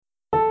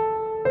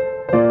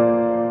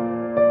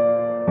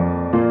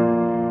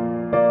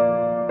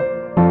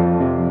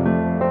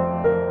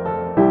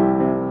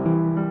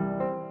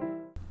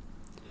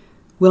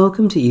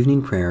Welcome to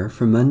evening prayer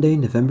for Monday,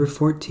 November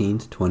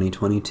 14th,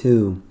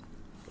 2022.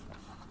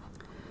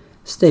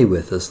 Stay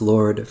with us,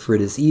 Lord, for it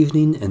is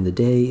evening and the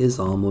day is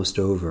almost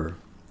over.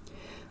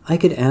 I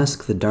could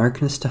ask the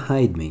darkness to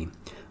hide me,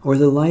 or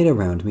the light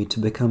around me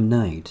to become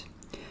night.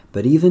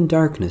 But even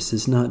darkness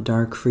is not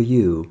dark for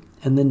you,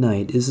 and the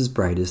night is as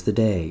bright as the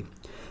day,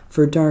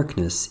 for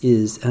darkness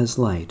is as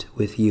light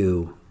with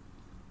you.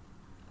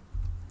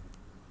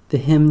 The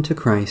Hymn to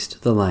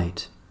Christ the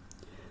Light.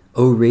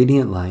 O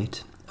radiant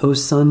light, O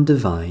Sun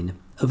divine,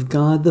 of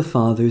God the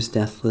Father's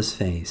deathless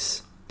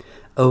face,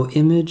 O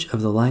image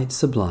of the light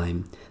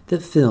sublime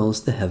that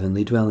fills the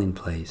heavenly dwelling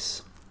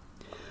place.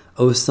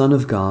 O Son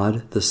of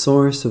God, the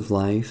source of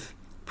life,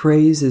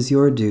 praise is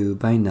your due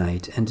by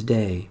night and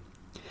day.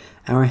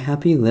 Our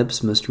happy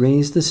lips must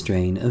raise the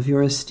strain of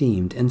your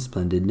esteemed and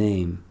splendid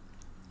name.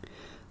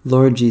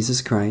 Lord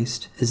Jesus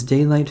Christ, as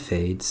daylight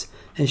fades,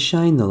 as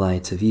shine the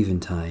lights of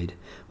eventide,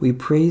 we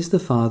praise the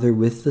Father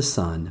with the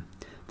Son,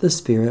 the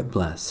Spirit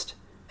blessed,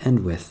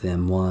 and with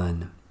them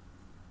one.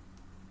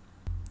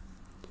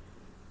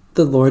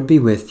 The Lord be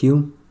with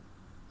you.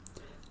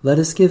 Let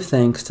us give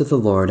thanks to the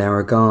Lord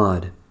our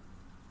God.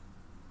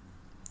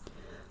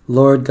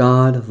 Lord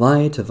God,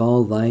 light of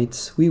all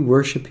lights, we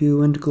worship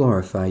you and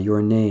glorify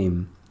your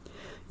name.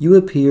 You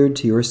appeared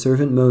to your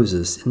servant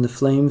Moses in the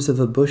flames of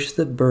a bush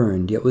that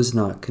burned yet was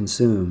not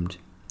consumed.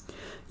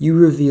 You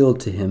revealed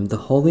to him the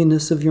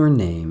holiness of your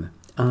name,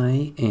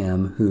 I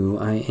am who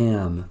I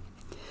am.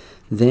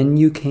 Then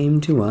you came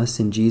to us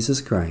in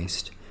Jesus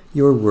Christ,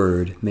 your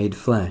Word made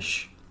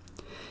flesh.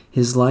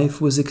 His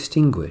life was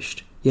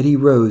extinguished, yet he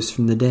rose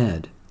from the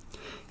dead.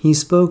 He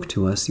spoke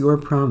to us your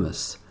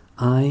promise,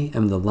 I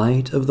am the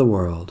light of the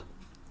world.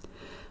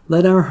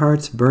 Let our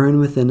hearts burn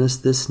within us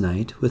this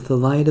night with the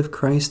light of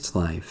Christ's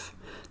life,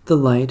 the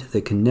light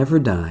that can never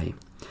die,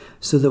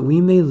 so that we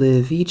may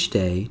live each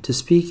day to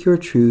speak your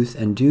truth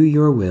and do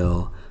your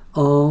will,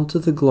 all to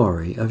the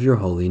glory of your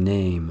holy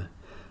name.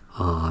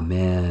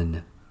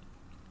 Amen.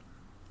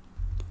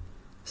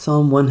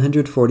 Psalm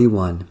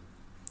 141.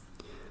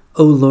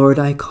 O Lord,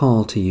 I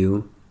call to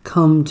you.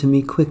 Come to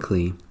me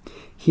quickly.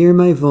 Hear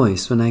my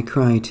voice when I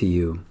cry to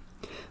you.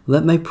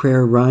 Let my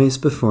prayer rise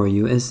before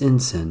you as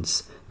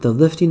incense, the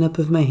lifting up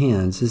of my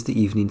hands as the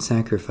evening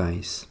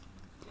sacrifice.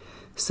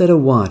 Set a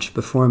watch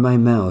before my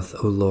mouth,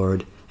 O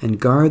Lord,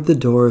 and guard the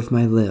door of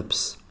my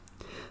lips.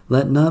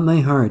 Let not my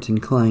heart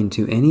incline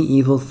to any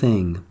evil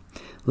thing.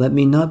 Let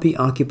me not be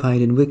occupied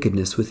in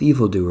wickedness with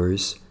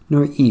evildoers,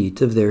 nor eat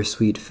of their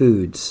sweet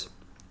foods.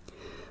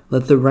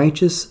 Let the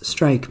righteous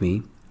strike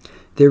me.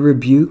 Their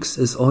rebukes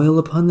as oil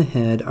upon the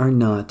head are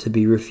not to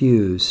be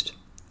refused.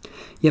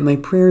 Yet my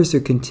prayers are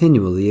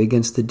continually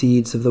against the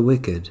deeds of the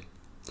wicked.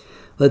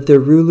 Let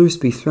their rulers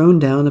be thrown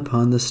down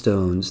upon the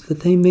stones, that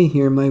they may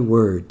hear my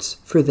words,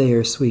 for they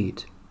are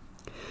sweet.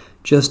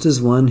 Just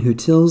as one who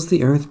tills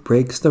the earth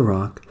breaks the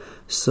rock,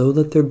 so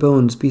let their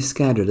bones be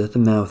scattered at the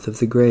mouth of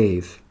the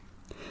grave.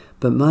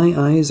 But my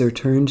eyes are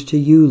turned to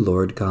you,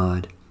 Lord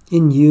God.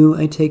 In you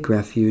I take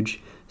refuge.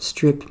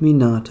 Strip me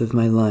not of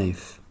my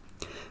life.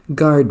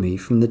 Guard me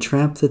from the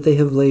trap that they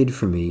have laid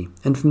for me,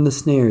 and from the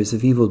snares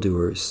of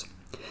evildoers.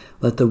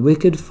 Let the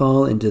wicked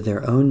fall into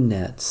their own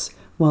nets,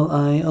 while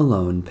I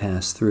alone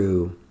pass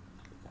through.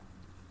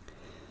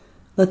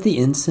 Let the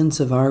incense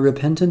of our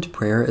repentant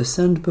prayer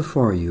ascend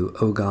before you,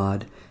 O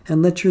God,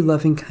 and let your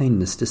loving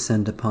kindness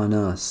descend upon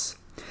us,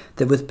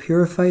 that with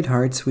purified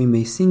hearts we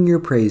may sing your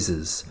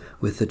praises,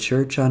 with the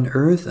church on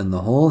earth and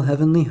the whole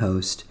heavenly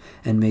host,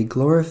 and may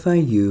glorify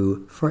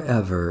you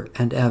forever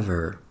and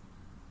ever.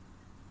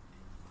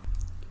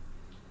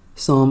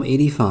 Psalm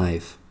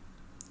 85.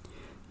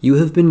 You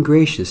have been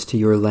gracious to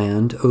your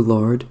land, O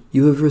Lord.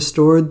 You have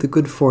restored the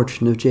good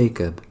fortune of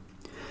Jacob.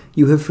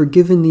 You have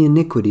forgiven the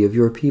iniquity of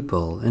your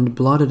people, and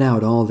blotted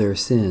out all their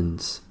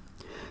sins.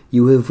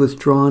 You have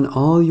withdrawn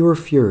all your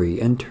fury,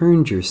 and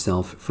turned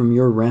yourself from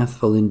your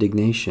wrathful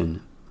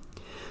indignation.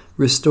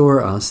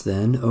 Restore us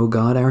then, O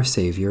God our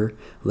Savior.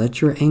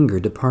 Let your anger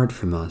depart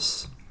from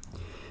us.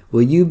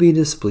 Will you be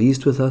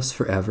displeased with us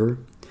forever?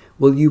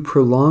 Will you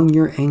prolong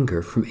your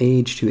anger from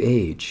age to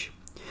age?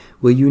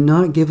 Will you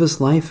not give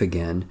us life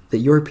again, that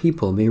your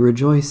people may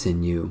rejoice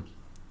in you?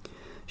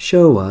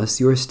 Show us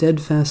your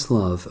steadfast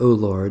love, O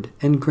Lord,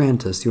 and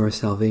grant us your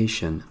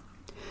salvation.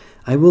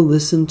 I will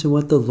listen to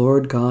what the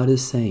Lord God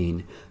is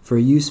saying, for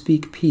you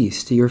speak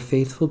peace to your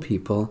faithful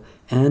people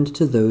and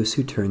to those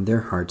who turn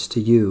their hearts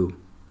to you.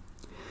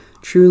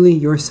 Truly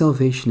your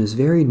salvation is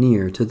very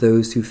near to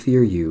those who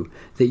fear you,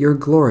 that your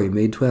glory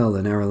may dwell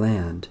in our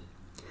land.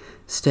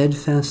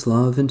 Steadfast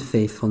love and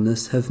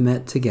faithfulness have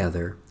met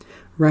together.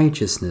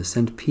 Righteousness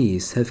and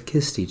peace have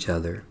kissed each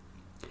other.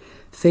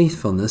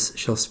 Faithfulness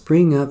shall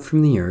spring up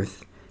from the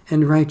earth,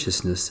 and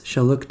righteousness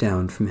shall look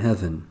down from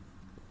heaven.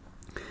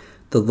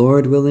 The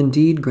Lord will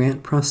indeed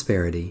grant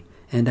prosperity,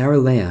 and our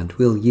land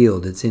will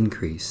yield its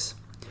increase.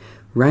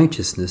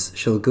 Righteousness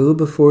shall go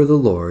before the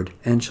Lord,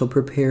 and shall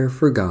prepare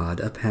for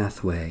God a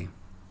pathway.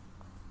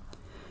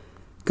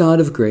 God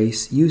of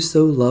grace, you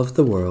so loved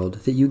the world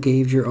that you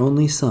gave your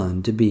only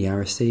Son to be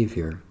our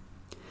Savior.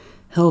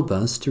 help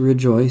us to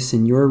rejoice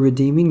in your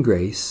redeeming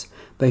grace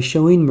by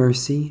showing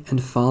mercy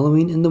and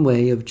following in the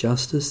way of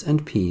justice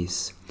and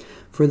peace,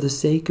 for the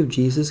sake of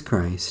Jesus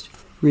Christ,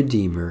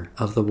 Redeemer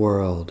of the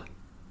world.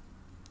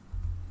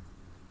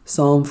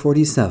 Psalm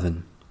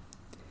 47.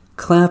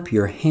 Clap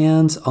your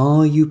hands,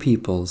 all you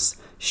peoples,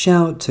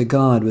 shout to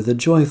God with a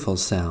joyful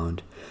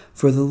sound,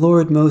 for the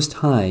Lord Most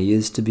High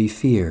is to be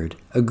feared,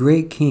 a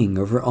great King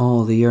over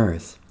all the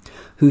earth,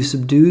 who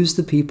subdues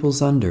the peoples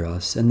under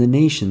us and the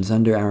nations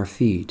under our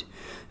feet,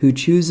 who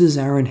chooses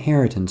our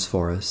inheritance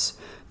for us,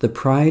 the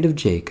pride of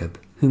Jacob,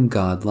 whom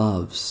God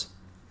loves.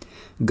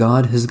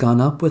 God has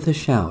gone up with a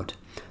shout,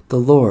 the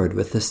Lord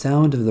with the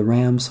sound of the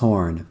ram's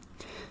horn.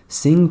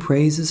 Sing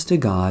praises to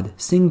God,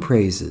 sing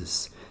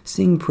praises.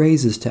 Sing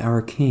praises to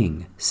our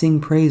King, sing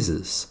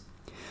praises.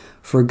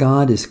 For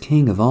God is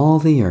King of all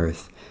the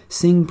earth,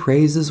 sing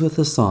praises with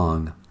a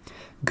song.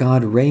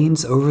 God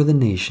reigns over the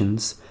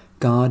nations,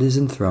 God is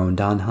enthroned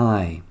on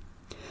high.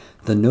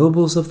 The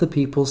nobles of the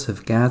peoples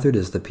have gathered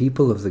as the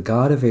people of the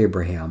God of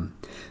Abraham.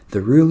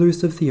 The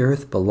rulers of the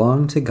earth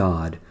belong to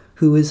God,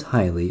 who is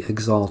highly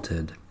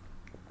exalted.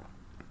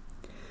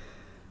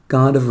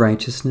 God of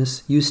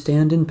righteousness, you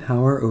stand in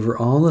power over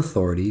all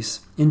authorities,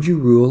 and you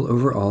rule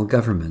over all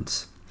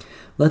governments.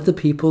 Let the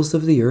peoples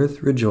of the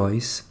earth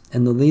rejoice,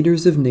 and the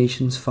leaders of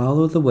nations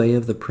follow the way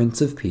of the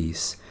Prince of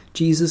Peace,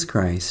 Jesus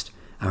Christ,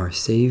 our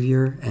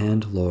Savior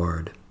and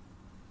Lord.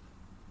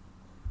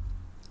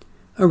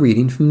 A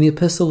reading from the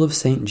Epistle of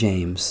St.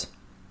 James.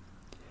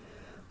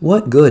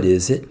 What good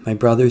is it, my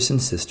brothers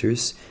and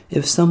sisters,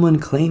 if someone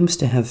claims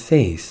to have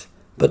faith,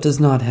 but does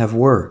not have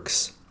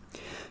works?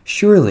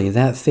 Surely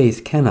that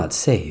faith cannot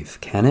save,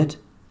 can it?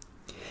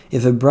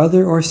 If a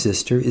brother or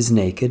sister is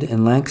naked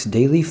and lacks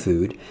daily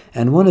food,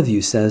 and one of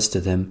you says to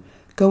them,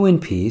 "Go in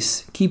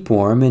peace, keep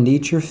warm, and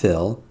eat your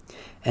fill,"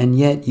 and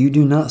yet you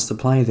do not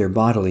supply their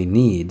bodily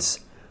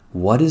needs,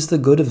 what is the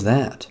good of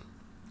that?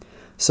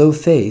 So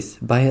faith,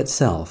 by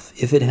itself,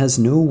 if it has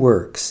no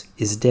works,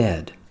 is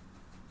dead.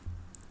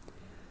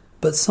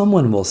 But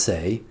someone will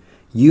say,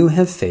 "You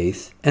have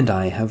faith, and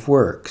I have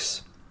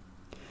works."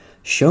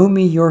 Show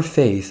me your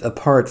faith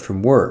apart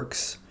from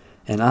works,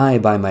 and I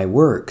by my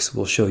works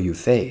will show you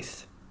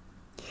faith.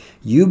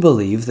 You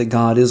believe that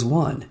God is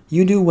one.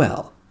 You do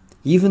well.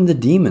 Even the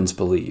demons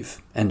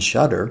believe and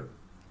shudder.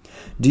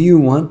 Do you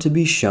want to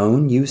be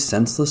shown, you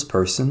senseless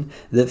person,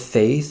 that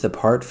faith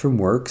apart from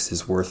works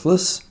is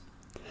worthless?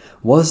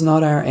 Was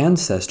not our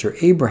ancestor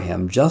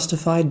Abraham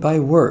justified by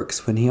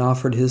works when he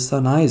offered his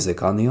son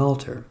Isaac on the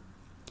altar?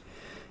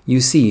 You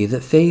see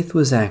that faith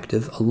was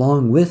active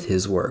along with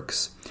his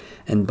works,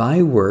 and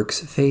by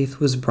works faith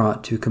was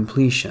brought to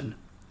completion.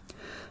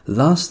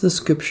 Thus the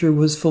scripture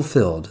was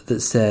fulfilled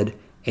that said,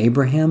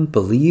 Abraham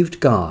believed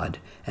God,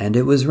 and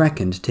it was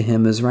reckoned to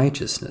him as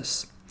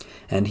righteousness,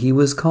 and he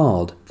was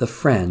called the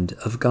friend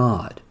of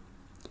God.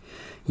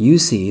 You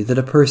see that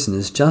a person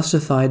is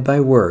justified by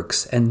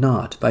works and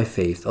not by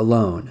faith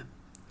alone.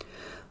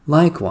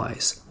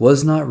 Likewise,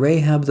 was not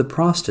Rahab the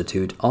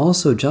prostitute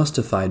also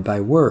justified by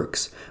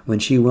works when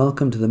she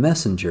welcomed the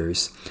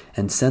messengers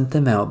and sent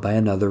them out by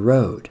another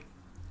road?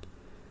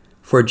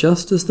 For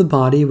just as the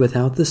body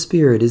without the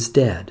spirit is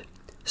dead,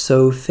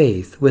 so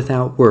faith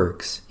without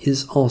works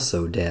is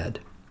also dead.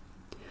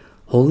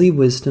 Holy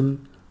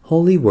wisdom,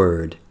 holy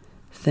word,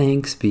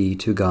 thanks be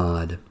to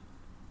God.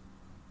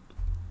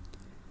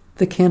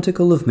 The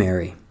Canticle of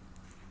Mary.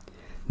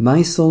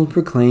 My soul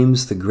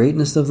proclaims the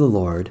greatness of the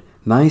Lord,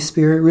 my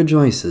spirit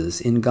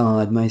rejoices in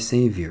God my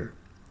Savior.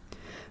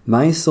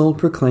 My soul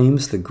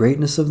proclaims the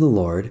greatness of the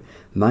Lord,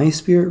 my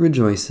spirit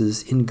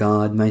rejoices in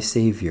God my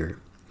Savior.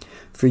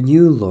 For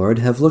you, Lord,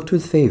 have looked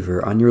with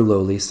favor on your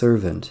lowly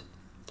servant.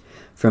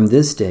 From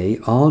this day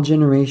all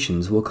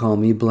generations will call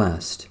me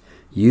blessed.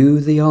 You,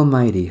 the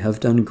Almighty, have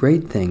done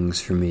great things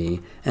for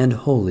me, and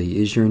holy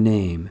is your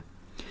name.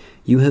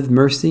 You have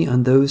mercy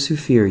on those who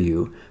fear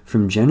you,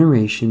 from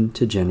generation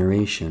to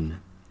generation.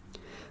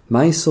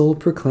 My soul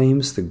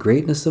proclaims the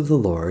greatness of the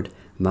Lord,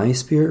 my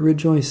spirit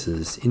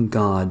rejoices in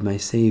God my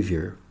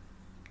Savior.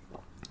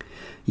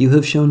 You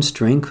have shown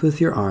strength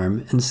with your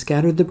arm, and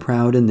scattered the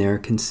proud in their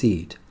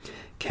conceit,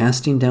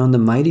 casting down the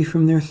mighty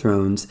from their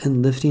thrones,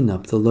 and lifting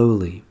up the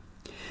lowly.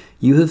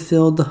 You have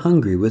filled the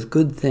hungry with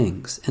good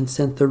things, and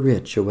sent the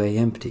rich away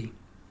empty.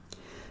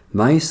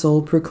 My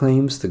soul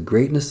proclaims the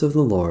greatness of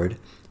the Lord,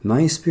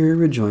 my spirit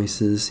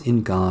rejoices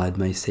in God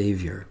my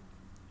Savior.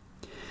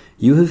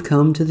 You have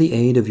come to the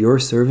aid of your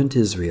servant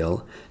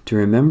Israel, to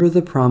remember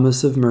the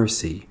promise of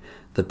mercy,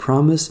 the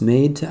promise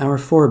made to our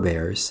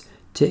forebears,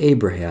 to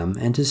Abraham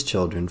and his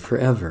children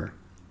forever.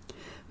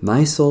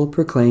 My soul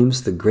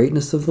proclaims the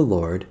greatness of the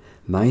Lord,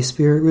 my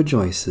spirit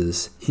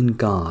rejoices in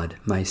God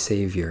my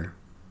Savior.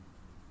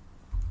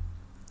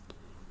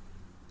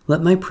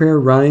 Let my prayer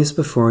rise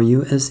before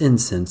you as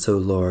incense, O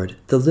Lord.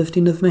 The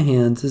lifting of my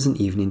hands is an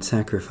evening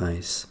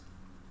sacrifice.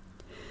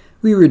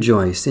 We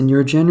rejoice in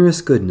your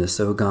generous goodness,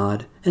 O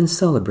God, and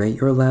celebrate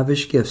your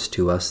lavish gifts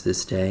to us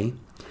this day.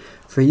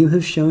 For you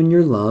have shown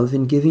your love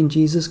in giving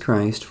Jesus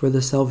Christ for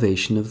the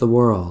salvation of the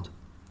world.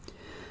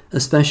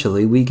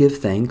 Especially we give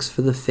thanks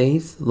for the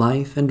faith,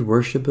 life, and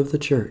worship of the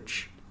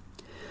Church,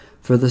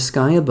 for the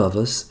sky above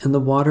us and the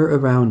water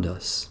around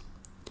us,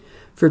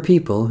 for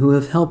people who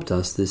have helped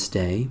us this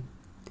day,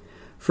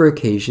 for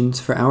occasions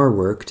for our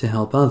work to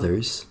help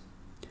others,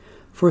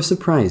 for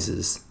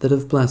surprises that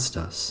have blessed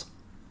us.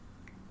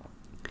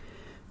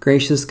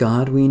 Gracious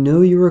God, we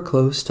know you are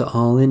close to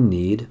all in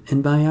need,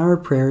 and by our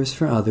prayers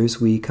for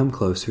others we come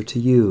closer to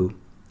you.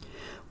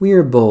 We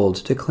are bold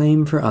to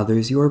claim for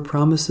others your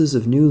promises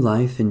of new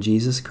life in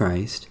Jesus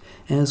Christ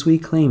as we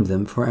claim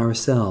them for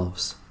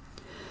ourselves.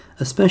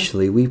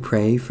 Especially we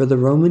pray for the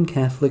Roman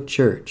Catholic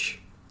Church,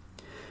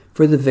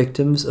 for the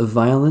victims of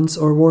violence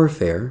or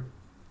warfare,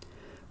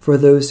 for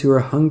those who are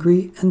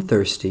hungry and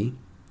thirsty,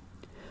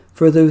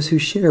 for those who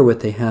share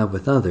what they have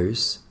with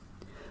others,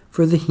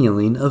 for the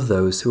healing of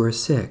those who are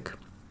sick.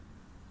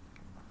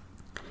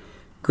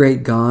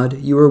 Great God,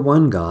 you are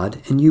one God,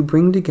 and you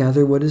bring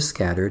together what is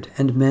scattered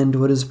and mend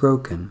what is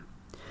broken.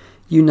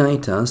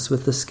 Unite us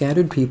with the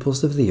scattered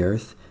peoples of the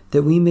earth,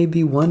 that we may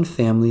be one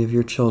family of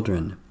your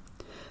children.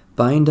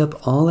 Bind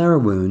up all our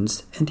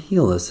wounds and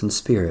heal us in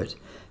spirit,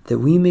 that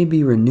we may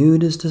be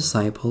renewed as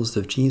disciples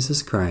of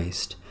Jesus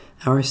Christ,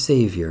 our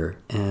Savior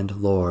and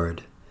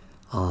Lord.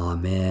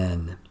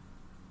 Amen.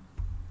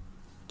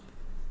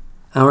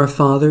 Our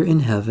Father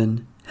in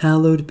heaven,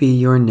 hallowed be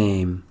your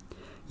name.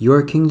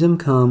 Your kingdom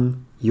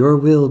come, your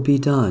will be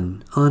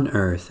done, on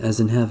earth as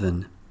in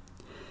heaven.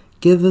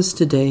 Give us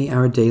today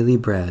our daily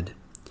bread.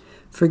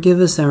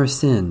 Forgive us our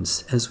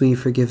sins, as we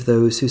forgive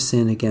those who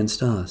sin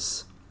against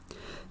us.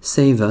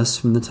 Save us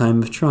from the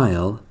time of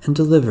trial, and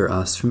deliver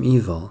us from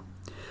evil.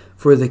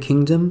 For the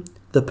kingdom,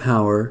 the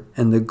power,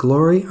 and the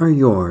glory are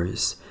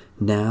yours,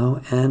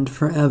 now and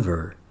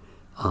forever.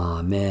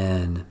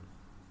 Amen.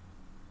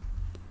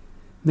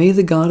 May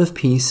the God of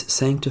peace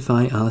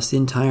sanctify us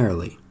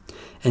entirely,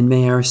 and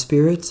may our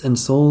spirits and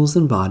souls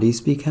and bodies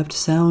be kept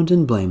sound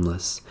and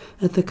blameless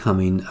at the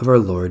coming of our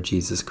Lord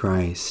Jesus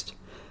Christ.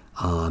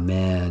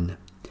 Amen.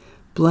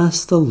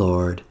 Bless the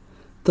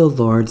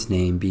Lord's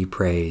name be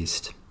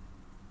praised.